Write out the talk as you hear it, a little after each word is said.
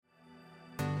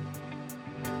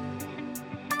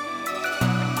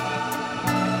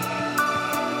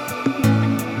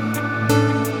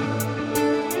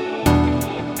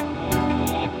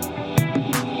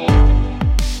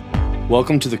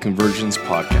Welcome to the Convergence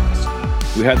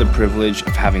Podcast. We had the privilege of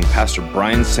having Pastor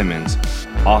Brian Simmons,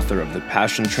 author of the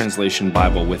Passion Translation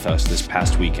Bible, with us this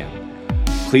past weekend.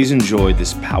 Please enjoy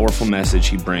this powerful message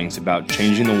he brings about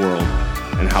changing the world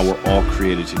and how we're all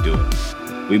created to do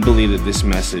it. We believe that this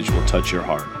message will touch your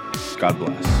heart. God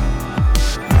bless.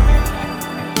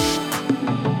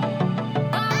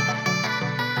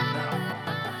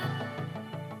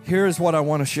 Here's what I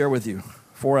want to share with you.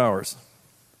 4 hours.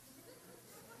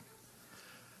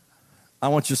 I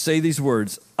want you to say these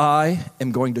words. I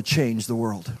am going to change the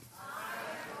world.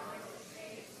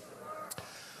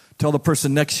 Tell the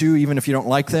person next to you, even if you don't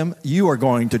like them, you are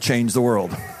going to change the world.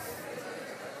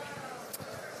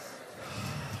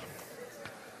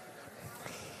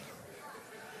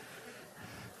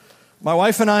 My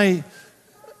wife and I,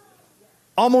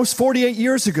 almost 48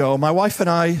 years ago, my wife and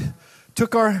I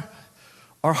took our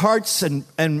hearts and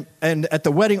at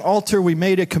the wedding altar, we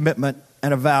made a commitment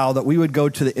and a vow that we would go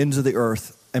to the ends of the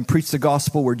earth and preach the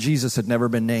gospel where Jesus had never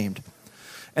been named.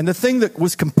 And the thing that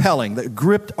was compelling, that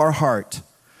gripped our heart,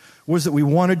 was that we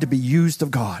wanted to be used of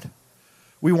God.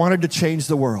 We wanted to change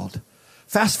the world.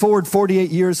 Fast forward 48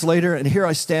 years later, and here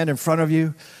I stand in front of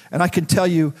you, and I can tell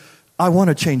you, I want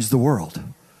to change the world.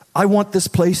 I want this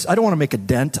place, I don't want to make a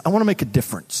dent, I want to make a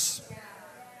difference.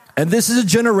 And this is a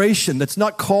generation that's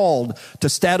not called to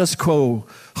status quo,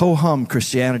 ho-hum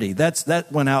Christianity. That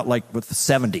went out like with the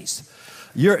 70s.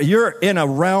 You're in a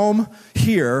realm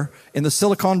here in the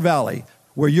Silicon Valley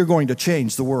where you're going to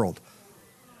change the world.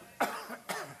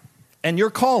 And your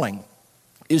calling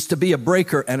is to be a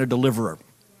breaker and a deliverer.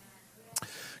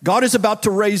 God is about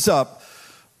to raise up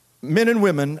men and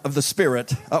women of the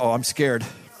Spirit. Uh-oh, I'm scared.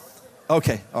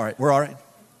 Okay, all right, we're all right.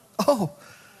 Oh,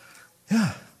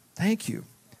 yeah, thank you.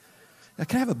 Now,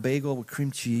 can I have a bagel with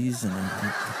cream cheese? Man,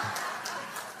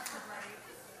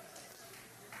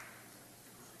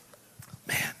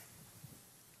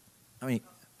 I mean,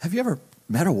 have you ever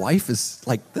met a wife who's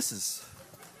like, this is,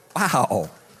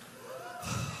 wow.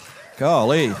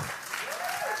 Golly.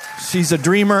 She's a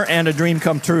dreamer and a dream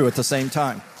come true at the same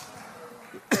time.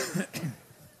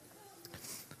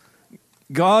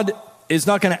 God is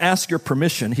not going to ask your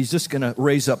permission. He's just going to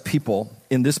raise up people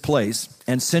in this place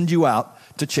and send you out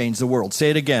to change the world. Say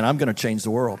it again. I'm going to change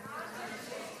the world.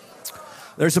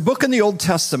 There's a book in the Old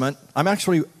Testament. I'm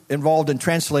actually involved in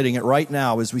translating it right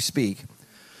now as we speak.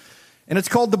 And it's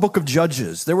called the Book of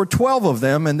Judges. There were 12 of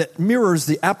them, and it mirrors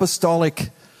the apostolic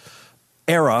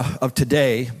era of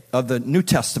today, of the New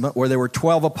Testament, where there were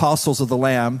 12 apostles of the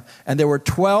Lamb, and there were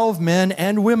 12 men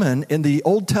and women in the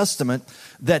Old Testament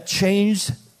that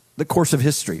changed the course of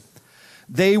history.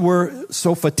 They were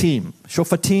Shophatim.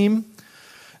 Shophatim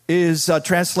is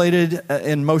translated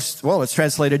it's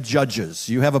translated Judges.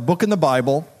 You have a book in the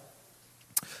Bible.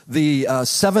 The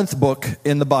seventh book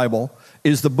in the Bible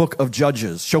is the book of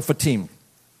Judges, Shophatim.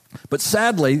 But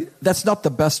sadly, that's not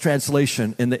the best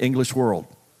translation in the English world.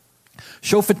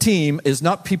 Shophatim is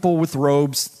not people with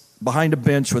robes behind a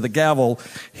bench with a gavel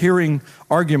hearing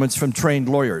arguments from trained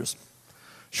lawyers.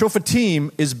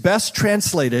 Shophatim is best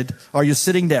translated, are you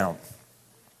sitting down?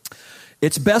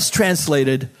 It's best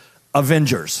translated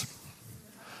avengers,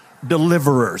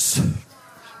 deliverers,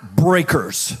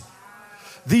 breakers.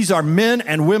 These are men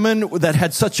and women that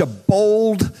had such a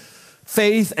bold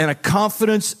faith and a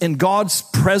confidence in God's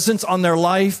presence on their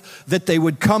life that they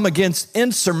would come against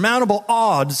insurmountable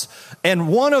odds. And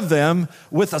one of them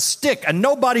with a stick, and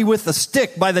nobody with a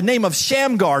stick by the name of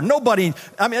Shamgar.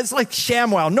 It's like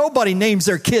ShamWow. Nobody names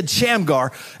their kid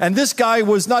Shamgar. And this guy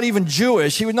was not even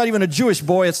Jewish. He was not even a Jewish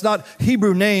boy. It's not a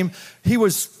Hebrew name. He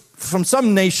was from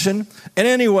some nation. And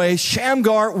anyway,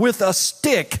 Shamgar with a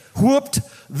stick whooped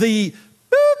the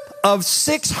of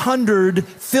 600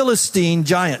 Philistine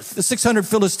giants, 600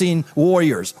 Philistine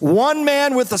warriors. One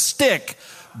man with a stick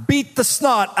beat the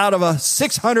snot out of a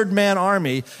 600-man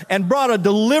army and brought a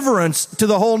deliverance to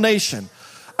the whole nation.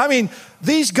 I mean,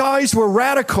 these guys were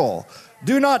radical.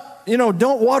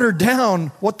 Don't water down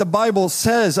what the Bible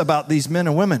says about these men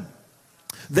and women.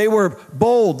 They were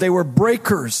bold. They were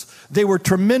breakers. They were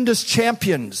tremendous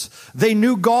champions. They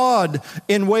knew God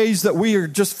in ways that we are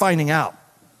just finding out.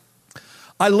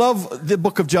 I love the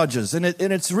book of Judges, and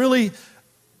it's really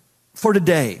for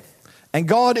today. And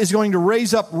God is going to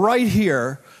raise up right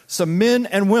here some men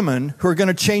and women who are going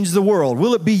to change the world.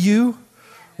 Will it be you?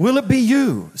 Will it be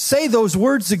you? Say those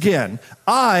words again.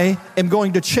 I am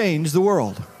going to change the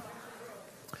world.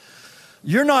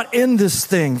 You're not in this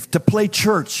thing to play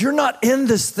church. You're not in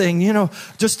this thing,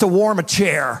 just to warm a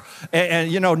chair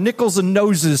and nickels and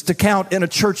noses to count in a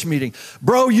church meeting.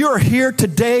 Bro, you're here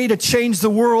today to change the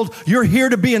world. You're here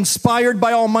to be inspired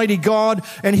by Almighty God,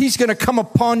 and He's going to come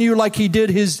upon you like He did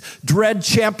His dread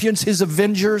champions, His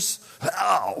avengers.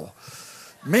 Oh,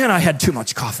 man, I had too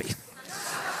much coffee.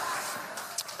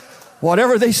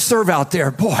 Whatever they serve out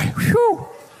there, boy, whew,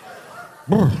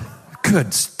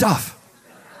 good stuff.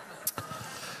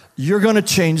 You're going to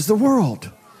change the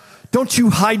world. Don't you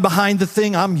hide behind the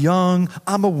thing, I'm young,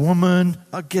 I'm a woman,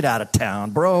 I'll get out of town,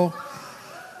 bro.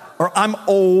 Or I'm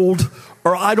old,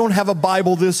 or I don't have a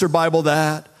Bible this or Bible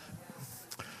that.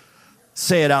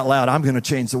 Say it out loud, I'm going to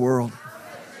change the world.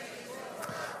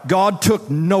 God took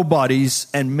nobodies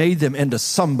and made them into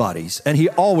somebodies, and He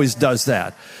always does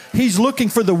that. He's looking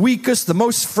for the weakest, the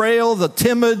most frail, the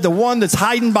timid, the one that's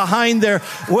hiding behind there.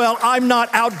 Well, I'm not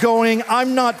outgoing.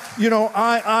 I'm not,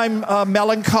 I'm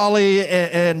melancholy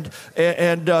and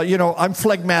I'm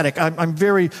phlegmatic. I'm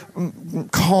very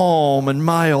calm and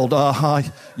mild.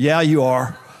 Yeah, you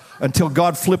are. Until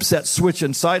God flips that switch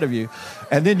inside of you,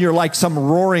 and then you're like some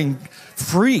roaring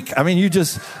freak. I mean,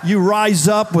 you rise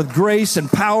up with grace and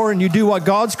power and you do what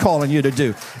God's calling you to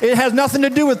do. It has nothing to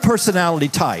do with personality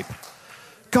type.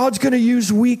 God's going to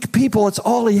use weak people. It's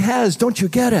all He has. Don't you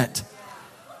get it?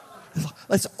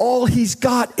 That's all He's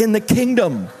got in the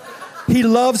kingdom. He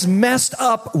loves messed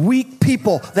up, weak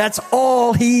people. That's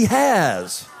all He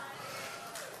has.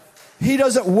 He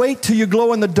doesn't wait till you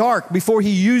glow in the dark before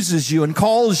He uses you and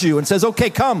calls you and says, okay,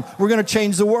 come, we're going to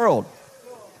change the world.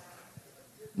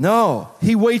 No,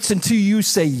 He waits until you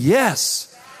say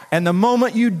yes. And the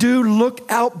moment you do, look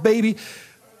out, baby.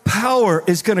 Power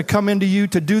is going to come into you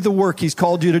to do the work He's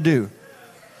called you to do.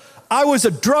 I was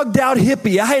a drugged out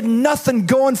hippie. I had nothing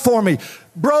going for me.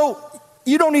 Bro,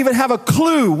 you don't even have a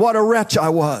clue what a wretch I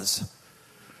was.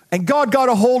 And God got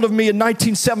a hold of me in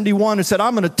 1971 and said,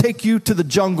 I'm going to take you to the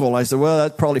jungle. I said, well,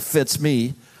 that probably fits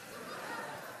me.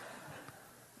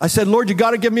 I said, Lord, you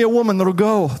got to give me a woman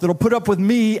that'll put up with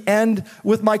me and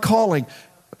with my calling.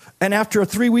 And after a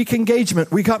 3-week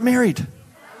engagement, we got married.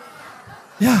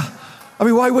 Yeah. I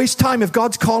mean, why waste time? If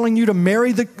God's calling you to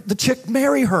marry the chick,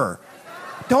 marry her.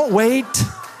 Don't wait.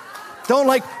 Don't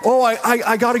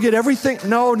I got to get everything.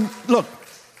 No, look,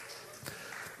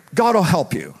 God will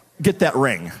help you get that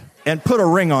ring and put a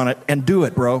ring on it and do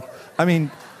it, bro. I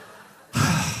mean,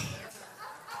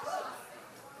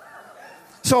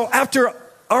 so after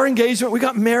our engagement, we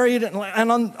got married, and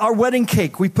on our wedding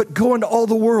cake, we put go into all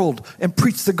the world and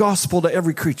preach the gospel to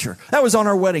every creature. That was on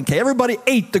our wedding cake. Everybody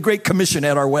ate the Great Commission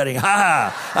at our wedding.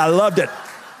 I loved it.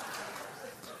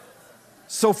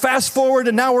 So fast forward,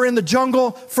 and now we're in the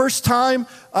jungle. First time,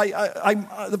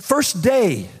 the first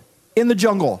day in the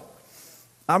jungle.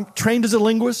 I'm trained as a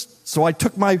linguist, so I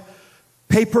took my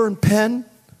paper and pen.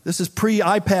 This is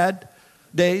pre-iPad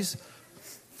days.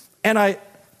 And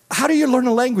how do you learn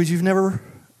a language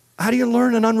how do you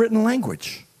learn an unwritten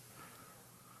language?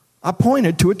 I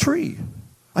pointed to a tree.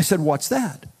 I said, what's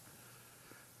that?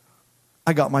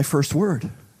 I got my first word.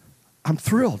 I'm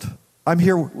thrilled. I'm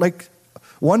here like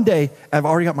one day, I've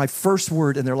already got my first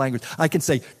word in their language. I can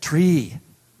say tree.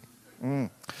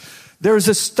 There's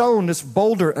this stone, this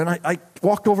boulder, and I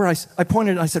walked over, I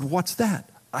pointed, and I said, what's that?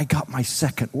 I got my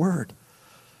second word.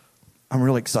 I'm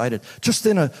really excited. Just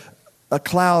then a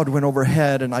cloud went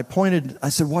overhead, and I pointed, I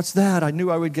said, what's that? I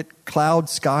knew I would get cloud,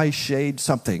 sky, shade,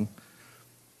 something.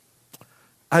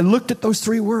 I looked at those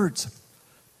 3 words.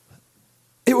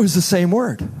 It was the same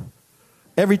word.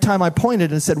 Every time I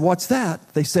pointed and said, what's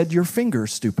that? They said, your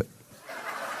finger's stupid.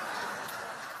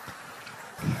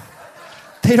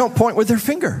 They don't point with their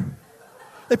finger.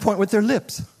 They point with their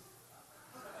lips.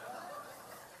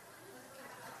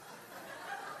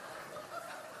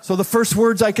 So the first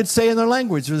words I could say in their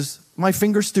language was, my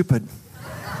finger's stupid.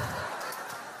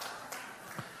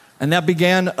 And that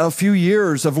began a few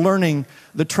years of learning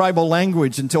the tribal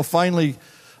language until finally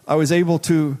I was able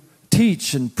to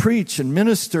teach and preach and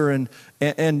minister and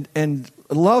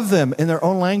love them in their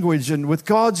own language. And with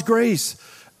God's grace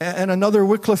and another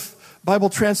Wycliffe Bible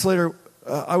translator,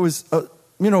 I was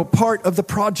part of the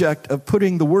project of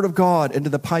putting the Word of God into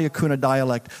the Payakuna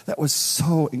dialect. That was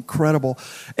so incredible.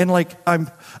 And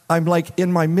I'm like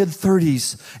in my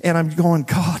mid-30s, and I'm going,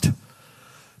 God,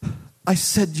 I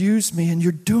said use me, and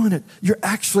you're doing it. You're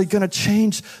actually going to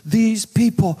change these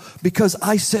people because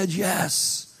I said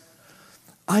yes.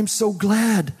 I'm so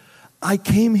glad I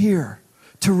came here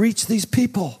to reach these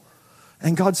people.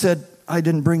 And God said, I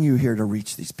didn't bring you here to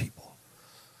reach these people.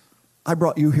 I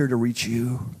brought you here to reach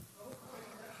you.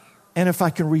 And if I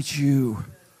can reach you,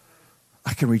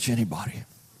 I can reach anybody.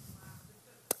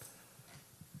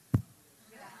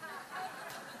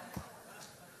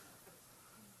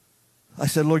 I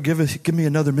said, Lord, give me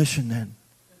another mission then.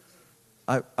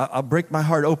 I'll break my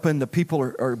heart open. The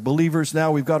people are believers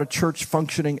now. We've got a church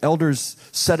functioning, elders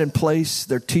set in place.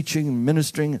 They're teaching,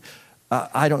 ministering.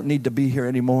 I don't need to be here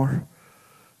anymore.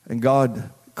 And God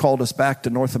called us back to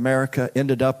North America, we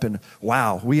ended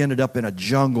up in a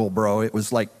jungle, bro. It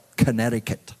was like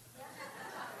Connecticut.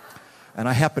 And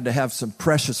I happened to have some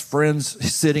precious friends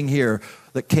sitting here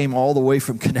that came all the way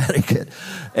from Connecticut.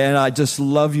 And I just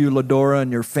love you, Ladora,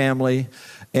 and your family.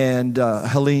 And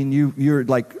Helene, you're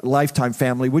like lifetime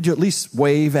family. Would you at least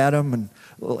wave at them and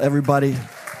everybody?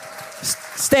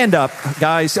 Stand up,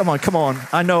 guys. Come on.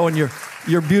 I know, and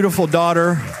your beautiful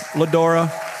daughter, Ladora.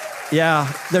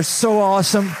 Yeah, they're so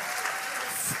awesome.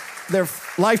 They're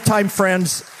lifetime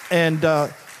friends, and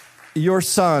your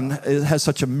son has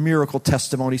such a miracle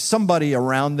testimony. Somebody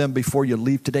around them before you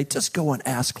leave today, just go and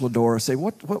ask Ladora. Say,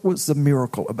 what was the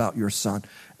miracle about your son?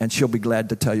 And she'll be glad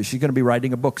to tell you. She's going to be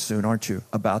writing a book soon, aren't you,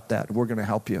 about that? We're going to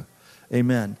help you.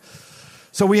 Amen.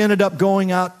 So we ended up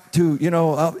going out to,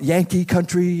 Yankee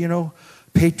country,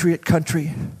 Patriot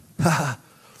country.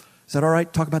 Is that all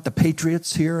right? Talk about the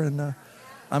Patriots here. And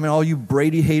all you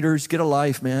Brady haters, get a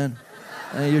life, man.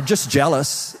 You're just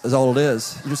jealous, is all it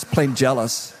is. You're just plain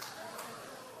jealous.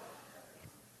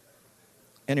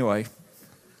 Anyway,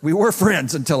 we were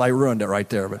friends until I ruined it right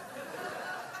there.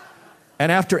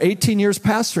 And after 18 years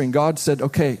pastoring, God said,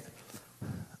 okay,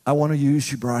 I want to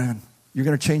use you, Brian. You're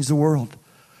going to change the world,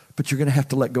 but you're going to have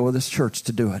to let go of this church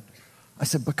to do it. I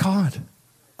said, but God,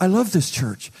 I love this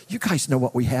church. You guys know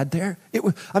what we had there.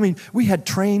 We had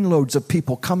train loads of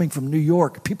people coming from New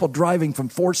York, people driving from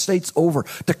 4 states over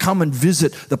to come and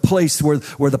visit the place where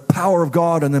the power of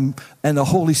God and the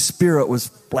Holy Spirit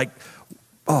was like,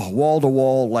 wall to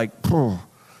wall, like,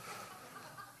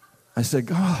 I said,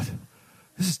 God,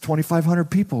 this is 2,500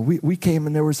 people. We came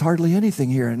and there was hardly anything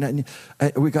here. And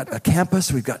we got a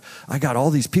campus. I got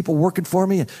all these people working for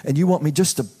me. And you want me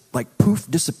just to like poof,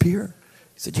 disappear?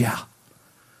 He said, yeah.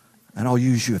 And I'll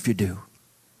use you if you do.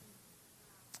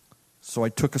 So I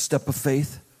took a step of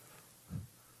faith,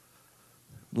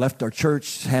 left our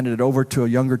church, handed it over to a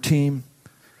younger team.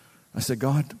 I said,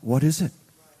 God, what is it?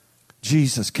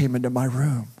 Jesus came into my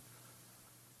room.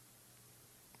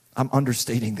 I'm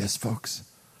understating this, folks.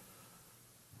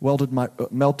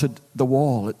 Melted the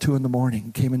wall at 2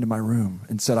 a.m, came into my room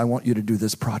and said, I want you to do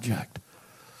this project.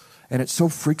 And it so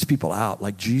freaks people out.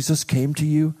 Like, Jesus came to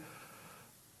you?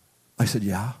 I said,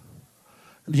 yeah.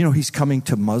 He's coming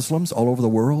to Muslims all over the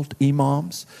world,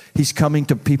 imams. He's coming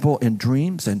to people in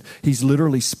dreams, and he's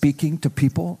literally speaking to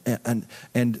people and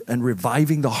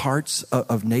reviving the hearts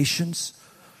of nations.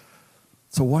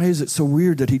 So why is it so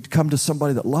weird that he'd come to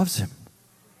somebody that loves him?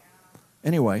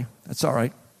 Anyway, that's all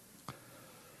right.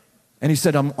 And he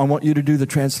said, I want you to do the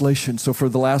translation. So for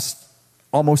the last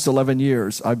almost 11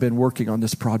 years, I've been working on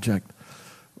this project.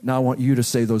 Now I want you to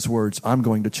say those words. I'm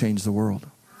going to change the world.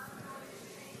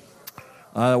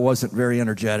 That wasn't very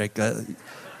energetic.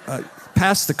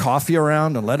 Pass the coffee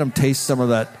around and let them taste some of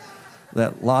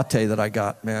that latte that I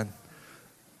got, man.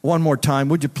 One more time.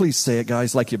 Would you please say it,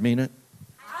 guys, like you mean it?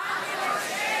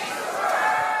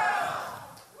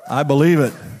 I believe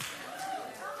it.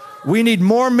 We need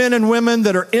more men and women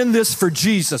that are in this for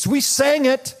Jesus. We sang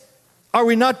it. Are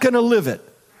we not going to live it?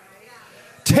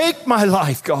 Take my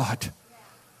life, God.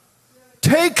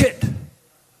 Take it.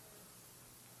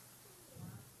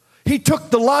 He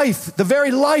took the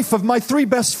very life of my 3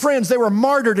 best friends. They were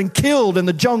martyred and killed in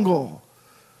the jungle.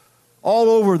 All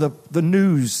over the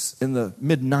news in the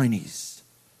mid-90s.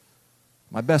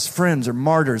 My best friends are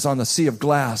martyrs on the sea of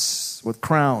glass with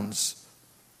crowns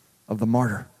of the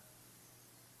martyr.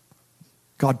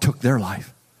 God took their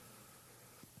life.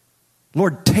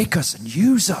 Lord, take us and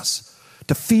use us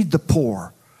to feed the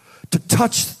poor, to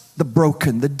touch the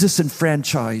broken, the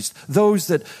disenfranchised, those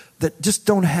that just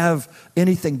don't have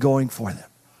anything going for them.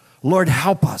 Lord,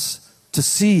 help us to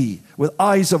see with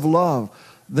eyes of love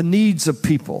the needs of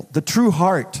people, the true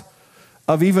heart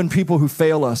of even people who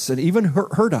fail us and even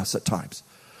hurt us at times.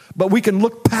 But we can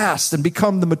look past and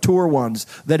become the mature ones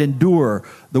that endure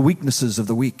the weaknesses of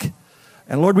the weak.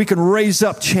 And Lord, we can raise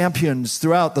up champions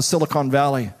throughout the Silicon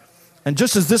Valley. And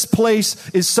just as this place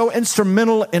is so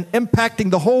instrumental in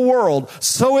impacting the whole world,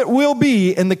 so it will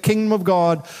be in the kingdom of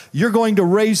God. You're going to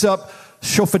raise up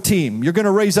Shofatim. You're going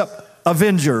to raise up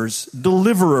avengers,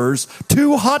 deliverers.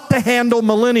 Too hot to handle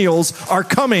millennials are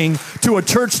coming to a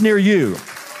church near you.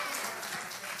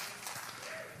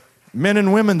 Men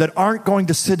and women that aren't going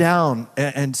to sit down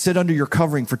and sit under your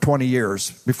covering for 20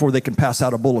 years before they can pass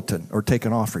out a bulletin or take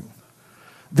an offering.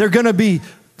 They're going to be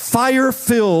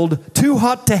fire-filled, too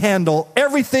hot to handle,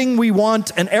 everything we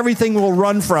want and everything we'll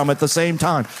run from at the same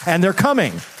time. And they're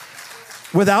coming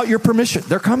without your permission.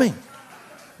 They're coming.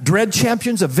 Dread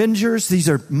champions, avengers, these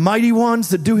are mighty ones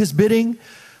that do his bidding.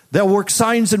 They'll work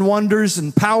signs and wonders,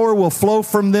 and power will flow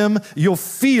from them. You'll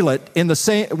feel it in the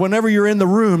same whenever you're in the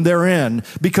room they're in,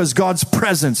 because God's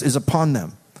presence is upon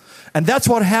them. And that's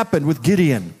what happened with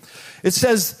Gideon. It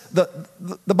says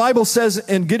the Bible says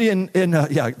in Gideon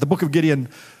the book of Gideon,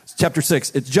 chapter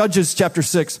 6. It's Judges chapter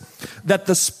 6, that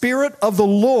the Spirit of the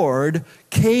Lord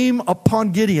came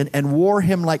upon Gideon and wore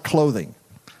him like clothing.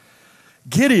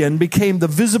 Gideon became the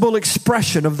visible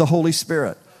expression of the Holy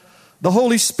Spirit. The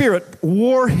Holy Spirit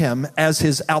wore him as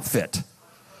his outfit.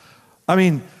 I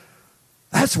mean,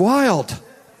 that's wild.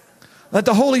 That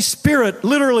the Holy Spirit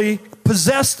literally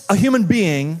possessed a human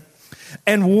being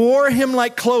and wore him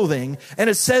like clothing. And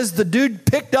it says the dude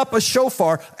picked up a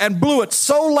shofar and blew it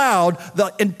so loud,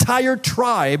 the entire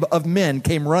tribe of men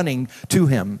came running to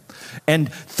him.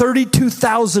 And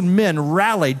 32,000 men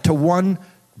rallied to one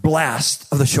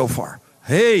blast of the shofar.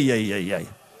 Hey, yay, yay, yay.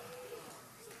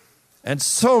 And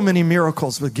so many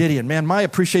miracles with Gideon. Man, my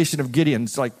appreciation of Gideon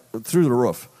is like through the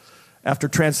roof after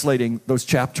translating those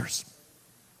chapters.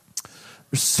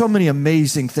 There's so many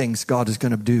amazing things God is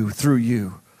going to do through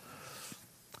you.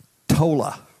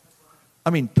 Tola.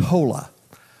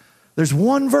 There's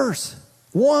one verse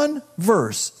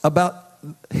about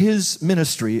his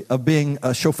ministry of being a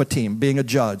shofatim, being a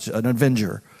judge, an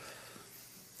avenger.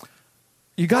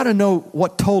 You got to know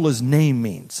what Tola's name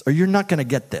means, or you're not going to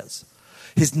get this.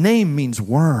 His name means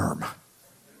worm.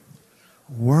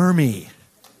 Wormy.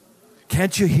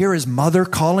 Can't you hear his mother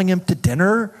calling him to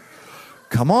dinner?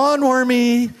 Come on,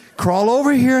 Wormy. Crawl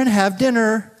over here and have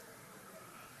dinner.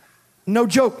 No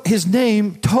joke. His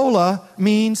name, Tola,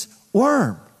 means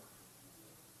worm.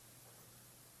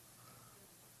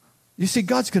 You see,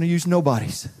 God's going to use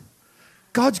nobodies.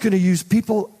 God's going to use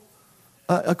people.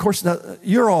 Of course,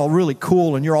 you're all really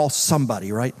cool and you're all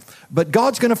somebody, right? But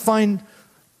God's going to find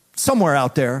somewhere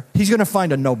out there, he's going to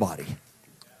find a nobody.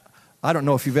 I don't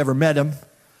know if you've ever met him,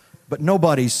 but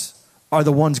nobodies are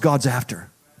the ones God's after.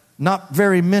 Not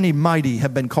very many mighty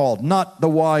have been called, not the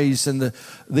wise and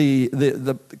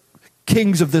the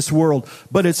kings of this world,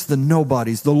 but it's the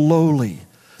nobodies, the lowly,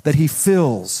 that he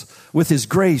fills with his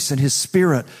grace and his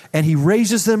spirit, and he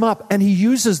raises them up and he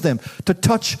uses them to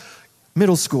touch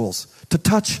middle schools, to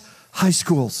touch high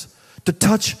schools, to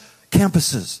touch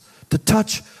campuses, to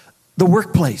touch the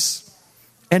workplace,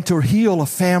 and to heal a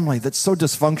family that's so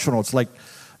dysfunctional. It's like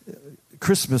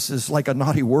Christmas is like a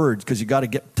naughty word because you got to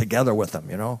get together with them,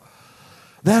 you know.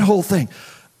 That whole thing.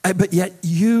 But yet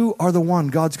you are the one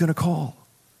God's going to call.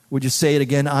 Would you say it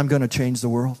again? I'm going to change the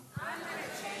world. I'm going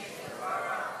to change the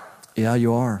world. Yeah,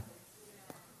 you are.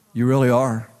 You really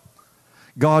are.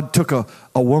 God took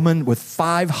a woman with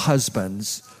 5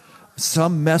 husbands,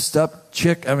 some messed up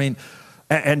chick, and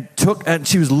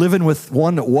she was living with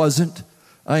one that wasn't.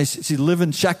 She's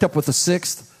living shacked up with the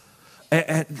 6th.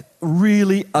 And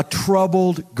really a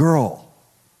troubled girl,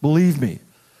 believe me.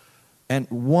 And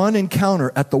one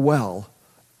encounter at the well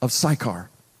of Sychar.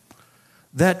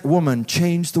 That woman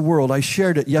changed the world. I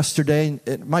shared it yesterday.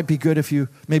 It might be good if you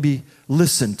maybe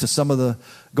listen to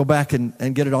go back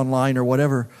and get it online or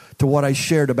whatever, to what I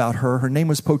shared about her. Her name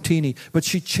was Potini, but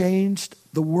she changed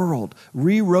the world,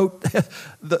 rewrote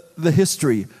the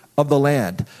history of the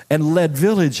land, and led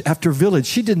village after village.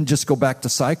 She didn't just go back to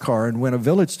Sychar and win a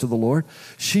village to the Lord.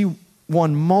 She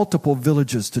won multiple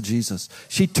villages to Jesus.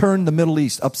 She turned the Middle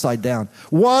East upside down.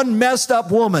 One messed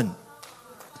up woman.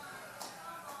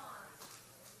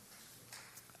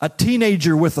 A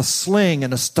teenager with a sling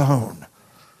and a stone.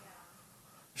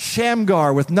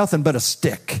 Shamgar with nothing but a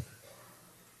stick.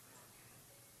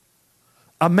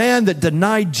 A man that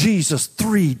denied Jesus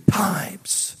 3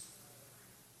 times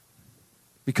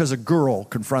because a girl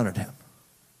confronted him.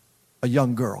 A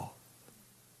young girl.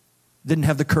 Didn't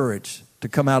have the courage to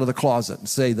come out of the closet and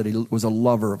say that he was a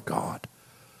lover of God.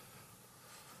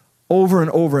 Over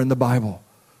and over in the Bible,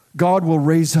 God will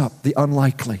raise up the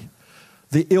unlikely,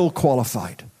 the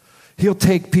ill-qualified. He'll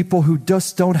take people who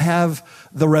just don't have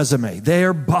the resume.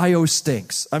 Their bio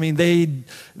stinks. They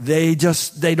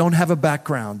don't have a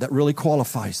background that really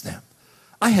qualifies them.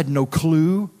 I had no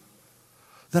clue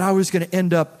that I was going to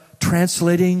end up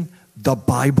translating the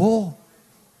Bible.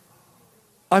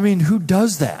 Who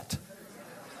does that?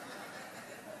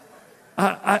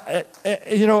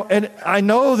 And I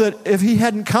know that if he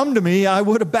hadn't come to me, I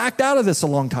would have backed out of this a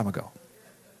long time ago.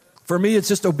 For me, it's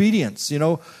just obedience.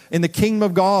 In the kingdom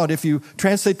of God, if you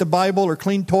translate the Bible or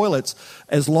clean toilets,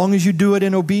 as long as you do it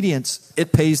in obedience,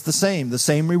 it pays the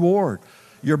same reward.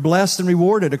 You're blessed and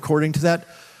rewarded according to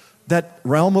that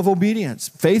realm of obedience,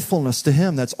 faithfulness to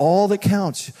Him. That's all that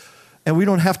counts. And we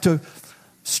don't have to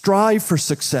strive for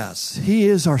success. He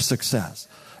is our success.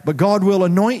 But God will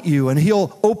anoint you, and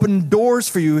He'll open doors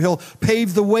for you. He'll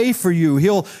pave the way for you.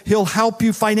 He'll help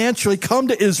you financially. Come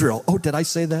to Israel. Oh, did I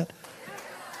say that?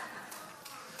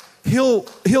 He'll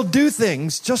do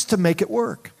things just to make it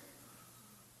work.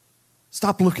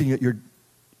 Stop looking at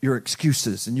your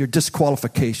excuses and your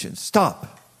disqualifications.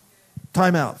 Stop.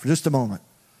 Time out for just a moment.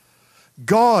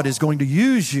 God is going to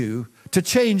use you to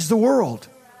change the world.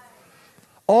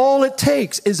 All it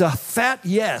takes is a fat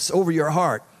yes over your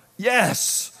heart.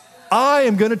 Yes, I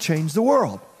am going to change the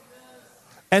world.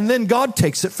 And then God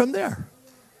takes it from there.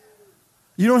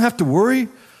 You don't have to worry.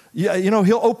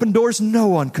 He'll open doors no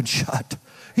one can shut.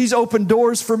 He's opened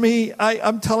doors for me.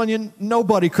 I'm telling you,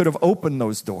 nobody could have opened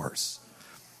those doors.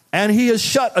 And He has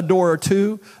shut a door or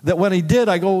two that when He did,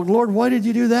 I go, Lord, why did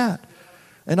you do that?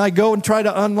 And I go and try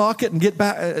to unlock it and get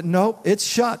back. No, it's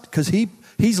shut because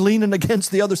He's leaning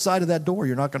against the other side of that door.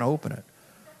 You're not going to open it.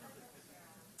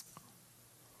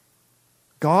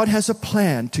 God has a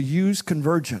plan to use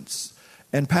Convergence.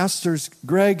 And Pastors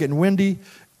Greg and Wendy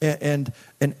and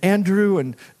Andrew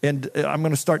and I'm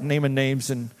going to start naming names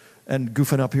and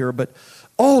goofing up here, but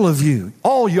all of you,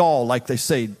 all y'all, like they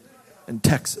say in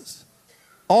Texas,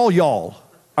 all y'all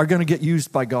are going to get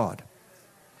used by God.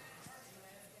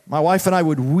 My wife and I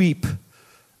would weep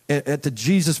at the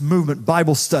Jesus Movement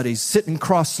Bible studies, sitting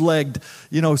cross-legged,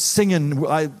 singing,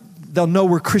 they'll know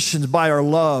we're Christians by our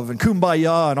love, and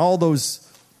Kumbaya, and all those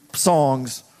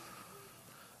songs.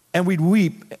 And we'd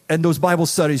weep in those Bible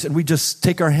studies, and we'd just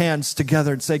take our hands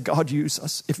together and say, God, use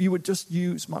us. If you would just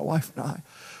use my wife and I.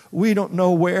 We don't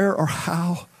know where or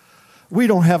how. We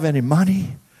don't have any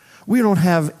money. We don't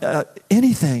have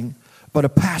anything but a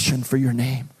passion for your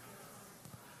name.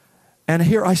 And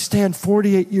here I stand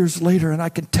 48 years later, and I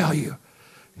can tell you,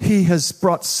 He has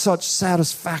brought such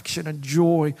satisfaction and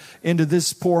joy into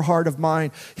this poor heart of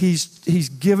mine. He's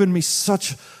given me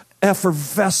such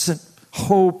effervescent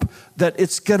hope that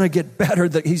it's going to get better,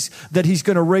 that he's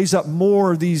going to raise up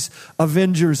more of these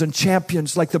avengers and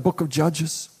champions like the book of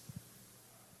Judges.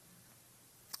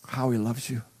 How He loves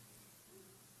you.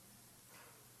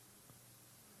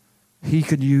 He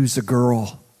could use a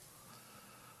girl,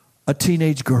 a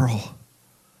teenage girl.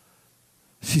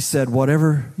 She said,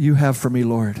 whatever you have for me,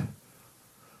 Lord,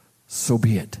 so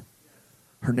be it.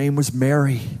 Her name was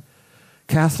Mary.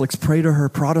 Catholics pray to her,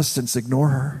 Protestants ignore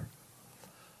her.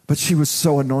 But she was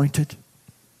so anointed.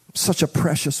 Such a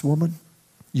precious woman,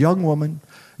 young woman.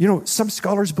 Some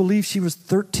scholars believe she was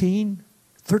 13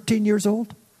 years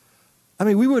old. I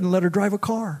mean, we wouldn't let her drive a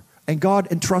car. And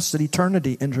God entrusted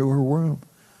eternity into her womb.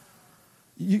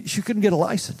 She couldn't get a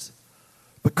license.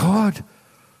 But God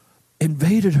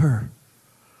invaded her.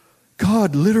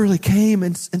 God literally came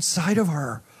inside of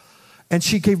her. And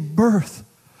she gave birth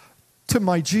to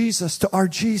my Jesus, to our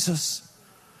Jesus.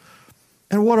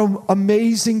 And what an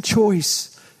amazing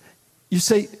choice. You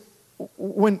say,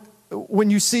 when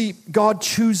you see God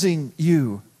choosing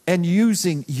you and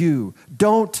using you,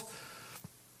 don't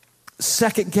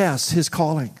second guess His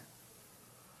calling.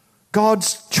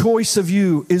 God's choice of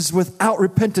you is without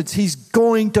repentance. He's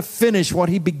going to finish what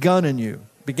He began in you.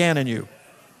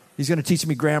 He's going to teach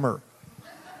me grammar.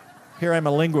 Here I'm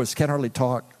a linguist, can't hardly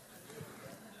talk.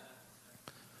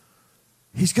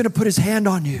 He's going to put His hand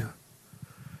on you.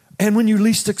 And when you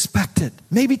least expect it,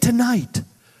 maybe tonight,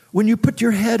 when you put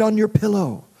your head on your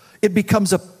pillow, it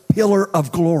becomes a pillar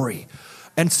of glory.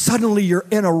 And suddenly you're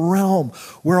in a realm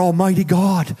where Almighty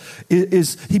God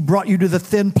He brought you to the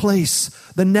thin place,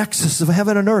 the nexus of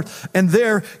heaven and earth. And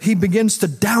there He begins to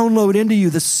download into you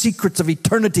the secrets of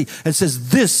eternity and says,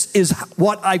 this is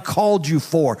what I called you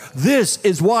for. This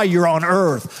is why you're on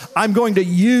earth. I'm going to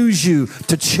use you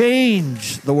to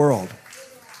change the world.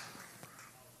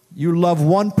 You love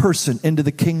one person into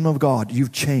the kingdom of God,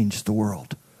 you've changed the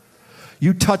world.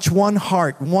 You touch one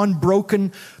heart, one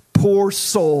broken, poor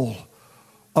soul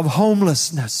of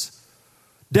homelessness,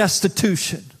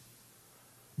 destitution,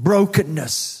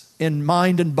 brokenness in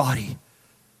mind and body.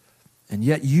 And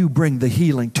yet you bring the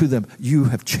healing to them. You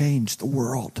have changed the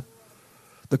world.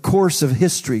 The course of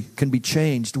history can be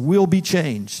changed, will be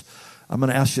changed. I'm going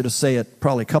to ask you to say it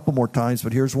probably a couple more times,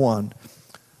 but here's one.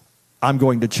 I'm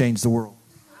going to change the world.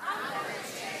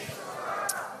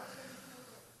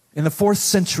 In the 4th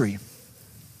century,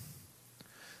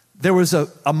 there was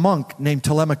a monk named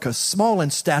Telemachus, small in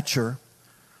stature,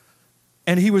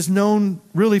 And he was known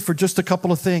really for just a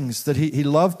couple of things, that he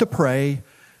loved to pray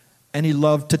and he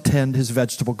loved to tend his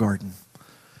vegetable garden.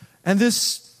 And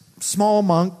this small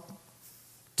monk,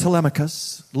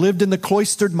 Telemachus, lived in the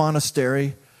cloistered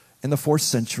monastery in the 4th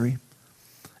century.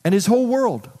 And his whole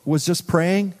world was just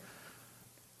praying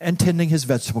and tending his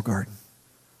vegetable garden.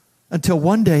 Until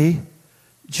one day,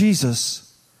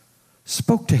 Jesus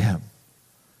spoke to him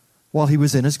while he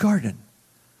was in his garden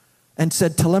and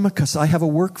said, Telemachus, I have a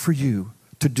work for you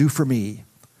to do for me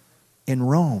in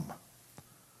Rome.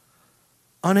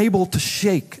 Unable to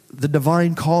shake the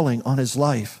divine calling on his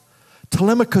life,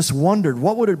 Telemachus wondered,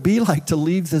 what would it be like to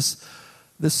leave this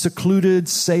secluded,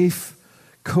 safe,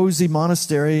 cozy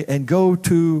monastery and go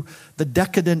to the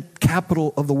decadent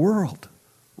capital of the world,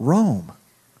 Rome?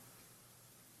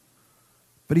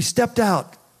 But he stepped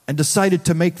out and decided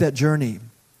to make that journey.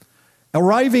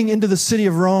 Arriving into the city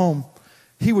of Rome,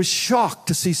 he was shocked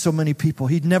to see so many people.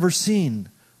 He'd never seen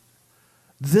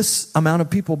this amount of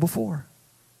people before.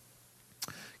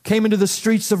 Came into the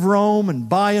streets of Rome, and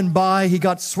by he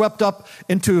got swept up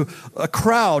into a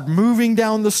crowd moving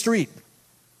down the street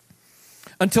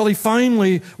until he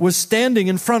finally was standing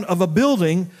in front of a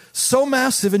building so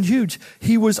massive and huge.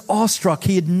 He was awestruck.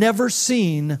 He had never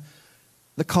seen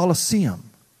the Colosseum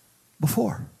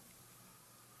before.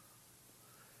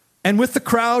 And with the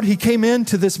crowd, he came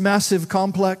into this massive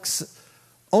complex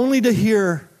only to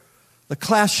hear the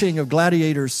clashing of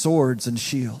gladiators' swords and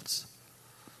shields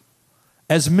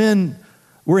as men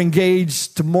were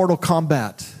engaged to mortal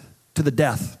combat to the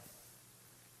death.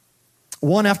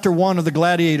 One after one of the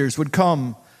gladiators would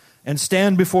come and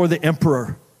stand before the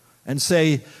emperor and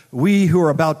say, "We who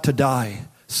are about to die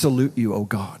salute you, O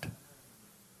God."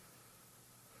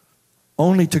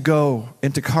 Only to go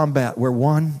into combat where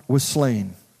one was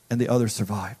slain and the other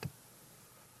survived.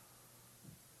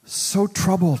 So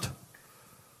troubled,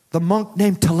 the monk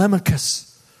named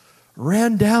Telemachus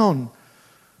ran down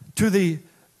to the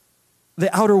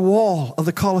outer wall of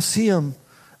the Colosseum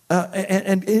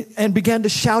and began to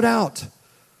shout out,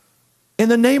 "In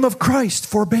the name of Christ,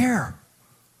 forbear.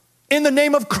 In the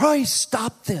name of Christ,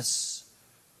 stop this."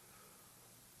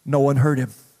 No one heard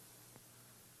him.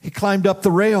 He climbed up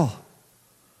the rail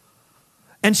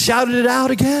and shouted it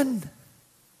out again.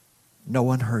 No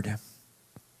one heard him.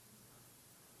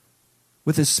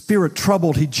 With his spirit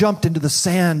troubled, he jumped into the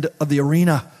sand of the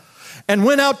arena and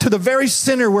went out to the very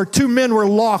center where two men were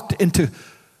locked into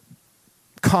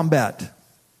combat.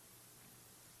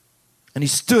 And he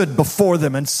stood before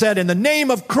them and said, "In the name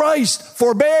of Christ,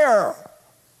 forbear."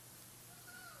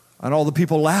 And all the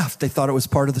people laughed. They thought it was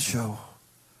part of the show.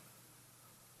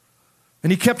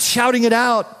 And he kept shouting it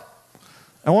out.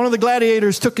 And one of the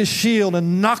gladiators took his shield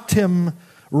and knocked him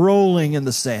rolling in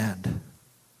the sand.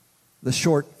 The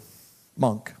short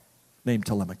monk named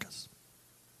Telemachus.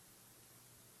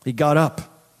 He got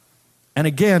up, and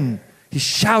again he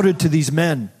shouted to these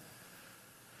men,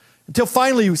 until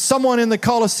finally someone in the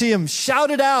Colosseum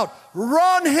shouted out,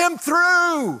 "Run him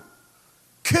through!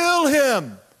 Kill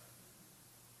him!"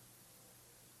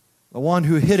 The one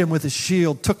who hit him with his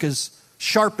shield took his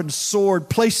sharpened sword,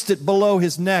 placed it below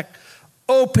his neck,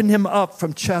 opened him up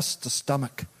from chest to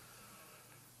stomach.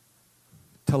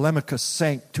 Telemachus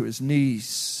sank to his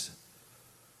knees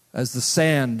as the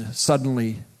sand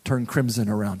suddenly turned crimson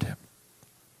around him.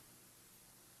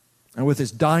 And with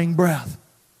his dying breath,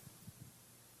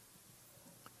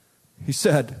 he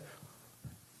said,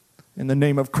 "In the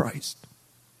name of Christ,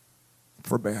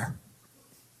 forbear."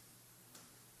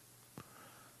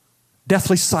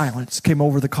 Deathly silence came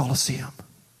over the Colosseum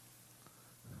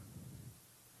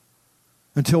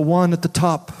until one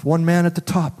man at the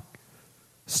top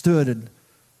stood and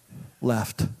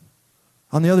left.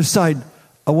 On the other side,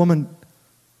 a woman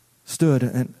stood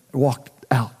and walked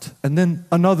out, and then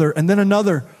another, and then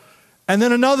another, and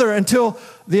then another, until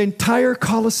the entire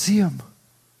Colosseum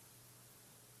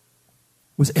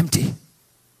was empty.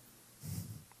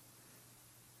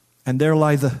 And there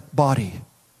lay the body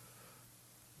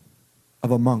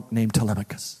of a monk named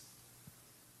Telemachus.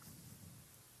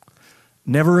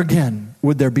 Never again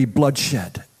would there be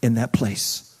bloodshed in that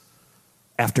place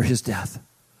after his death.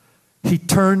 He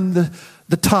turned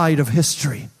the tide of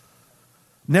history.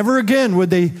 Never again would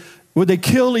they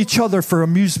kill each other for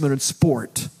amusement and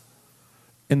sport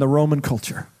in the Roman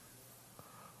culture.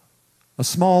 A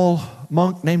small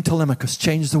monk named Telemachus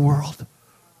changed the world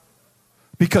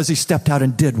because he stepped out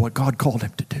and did what God called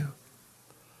him to do.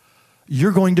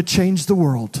 You're going to change the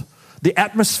world. The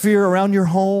atmosphere around your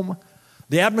home,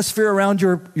 the atmosphere around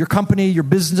your company, your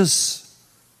business,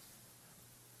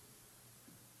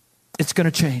 it's going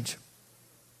to change.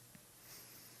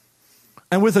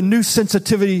 and with a new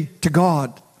sensitivity to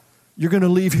God, you're going to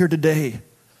leave here today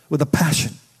with a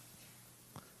passion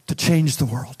to change the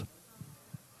world.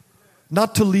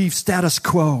 Not to leave status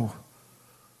quo.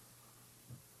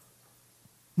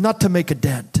 Not to make a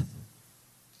dent,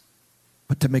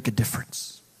 but to make a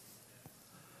difference.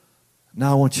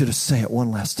 Now I want you to say it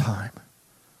one last time.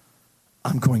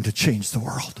 I'm going to change the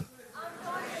world.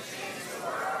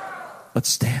 Let's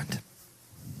stand.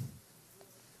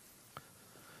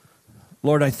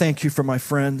 Lord, I thank you for my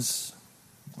friends.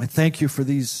 I thank you for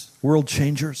these world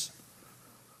changers.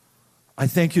 I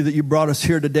thank you that you brought us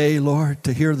here today, Lord,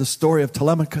 to hear the story of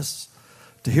Telemachus,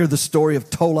 to hear the story of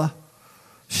Tola,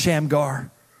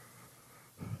 Shamgar,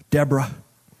 Deborah,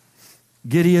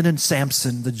 Gideon and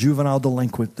Samson, the juvenile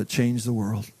delinquent that changed the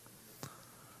world.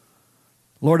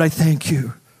 Lord, I thank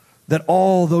you that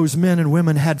all those men and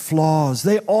women had flaws.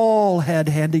 They all had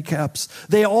handicaps.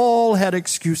 They all had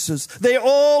excuses. They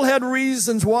all had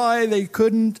reasons why they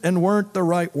couldn't and weren't the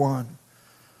right one.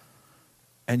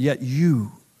 And yet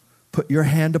you put your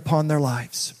hand upon their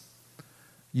lives.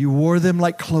 You wore them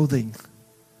like clothing,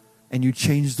 and you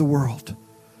changed the world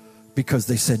because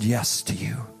they said yes to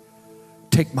you.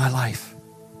 Take my life.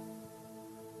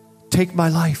 Take my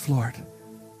life, Lord.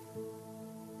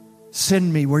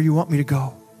 Send me where you want me to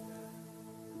go.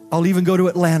 I'll even go to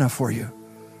Atlanta for you,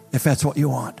 if that's what you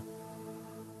want.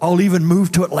 I'll even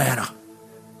move to Atlanta.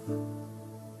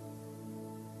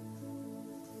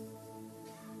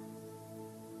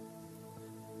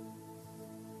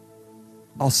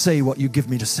 I'll say what you give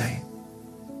me to say.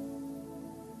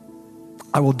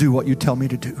 I will do what you tell me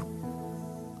to do.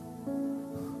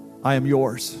 I am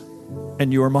yours,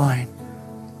 and you are mine.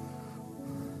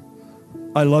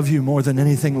 I love you more than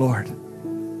anything, Lord.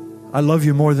 I love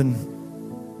you more than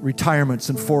retirements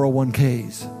and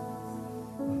 401ks.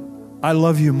 I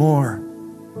love you more,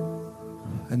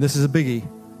 and this is a biggie,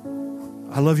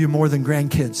 I love you more than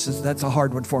grandkids. That's a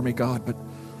hard one for me, God, but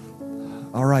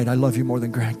all right, I love you more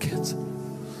than grandkids.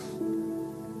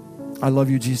 I love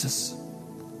you, Jesus.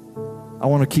 I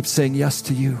want to keep saying yes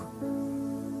to you.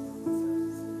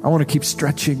 I want to keep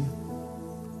stretching.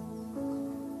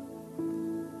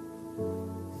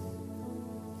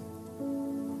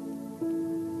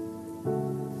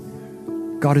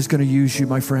 God is going to use you,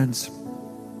 my friends.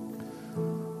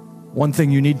 One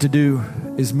thing you need to do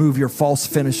is move your false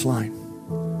finish line.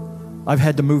 I've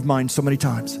had to move mine so many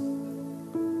times,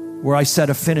 where I set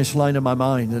a finish line in my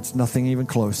mind that's nothing even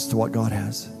close to what God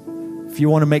has. If you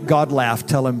want to make God laugh,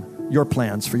 tell him your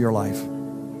plans for your life.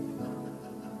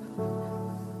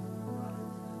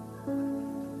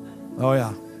 Oh,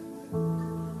 yeah.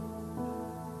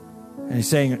 And he's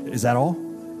saying, is that all?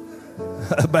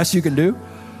 Best you can do?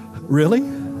 Really?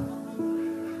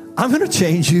 I'm going to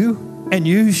change you and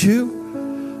use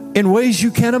you in ways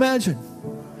you can't imagine.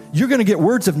 You're going to get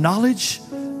words of knowledge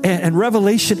and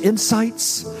revelation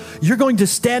insights. You're going to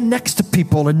stand next to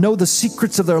people and know the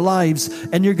secrets of their lives,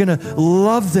 and you're going to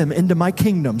love them into my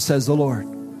kingdom, says the Lord.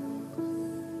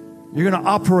 You're going to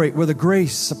operate with a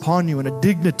grace upon you and a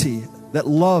dignity that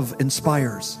love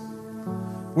inspires,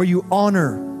 where you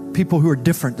honor people who are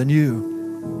different than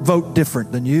you, vote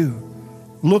different than you,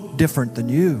 look different than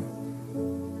you,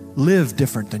 live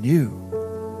different than you.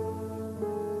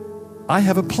 I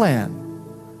have a plan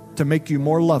to make you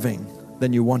more loving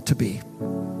than you want to be.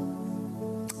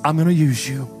 I'm going to use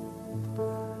you,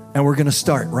 and we're going to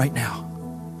start right now.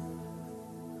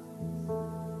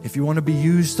 If you want to be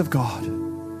used of God,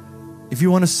 if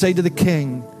you want to say to the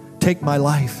King, take my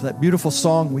life, that beautiful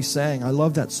song we sang, I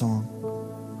love that song.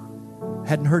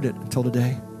 Hadn't heard it until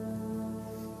today.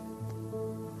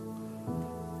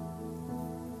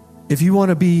 If you want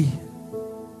to be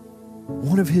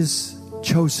one of his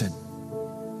chosen,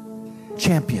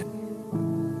 champion,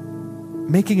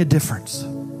 making a difference,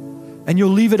 and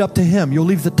you'll leave it up to him. You'll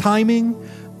leave the timing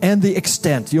and the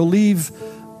extent. You'll leave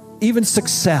even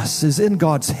success is in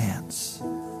God's hands.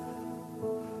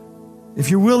 If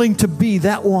you're willing to be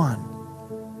that one,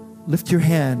 lift your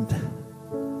hand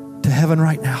to heaven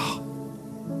right now.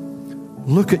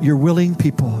 Look at your willing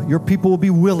people. Your people will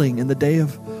be willing in the day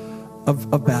of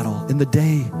battle, in the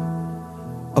day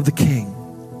of the King,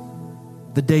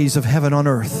 the days of heaven on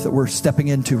earth that we're stepping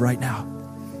into right now.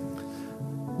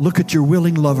 Look at your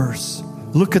willing lovers.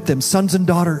 Look at them, sons and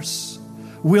daughters.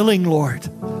 Willing, Lord.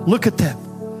 Look at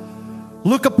them.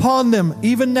 Look upon them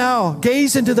even now.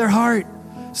 Gaze into their heart.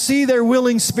 See their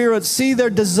willing spirit. See their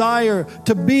desire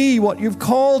to be what you've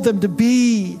called them to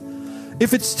be.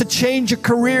 If it's to change a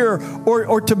career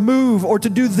or to move or to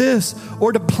do this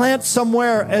or to plant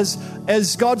somewhere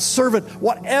as God's servant,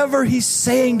 whatever he's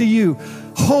saying to you,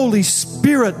 Holy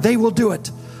Spirit, they will do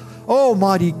it. Oh,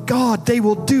 mighty God, they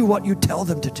will do what you tell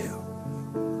them to do.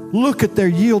 Look at their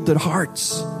yielded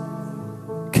hearts.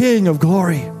 King of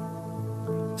glory,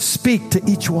 speak to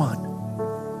each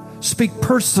one. Speak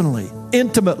personally,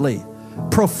 intimately,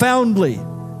 profoundly,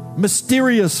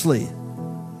 mysteriously.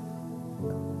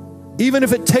 Even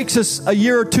if it takes us a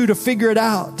year or two to figure it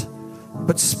out,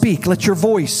 but speak. Let your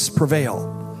voice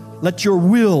prevail. Let your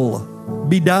will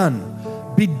be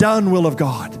done. Be done, will of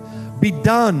God. Be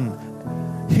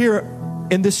done here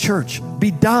in this church.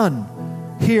 Be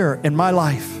done here in my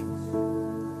life.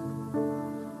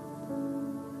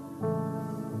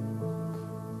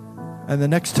 And the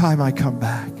next time I come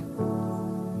back,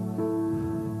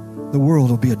 the world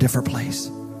will be a different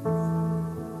place.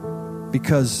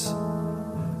 Because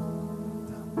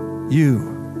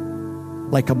you,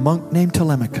 like a monk named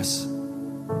Telemachus,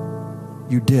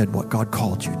 you did what God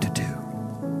called you to do.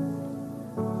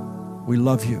 We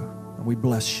love you and we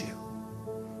bless you.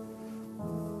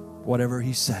 Whatever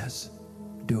He says,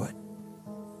 do it.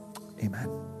 Amen.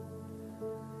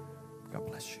 God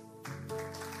bless you.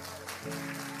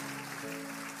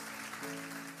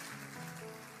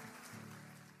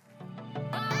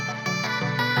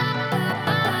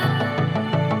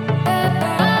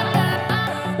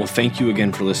 Well, thank you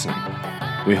again for listening.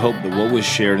 We hope that what was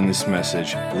shared in this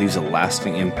message leaves a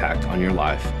lasting impact on your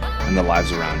life and the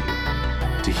lives around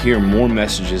you. To hear more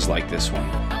messages like this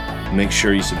one, make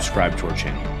sure you subscribe to our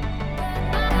channel.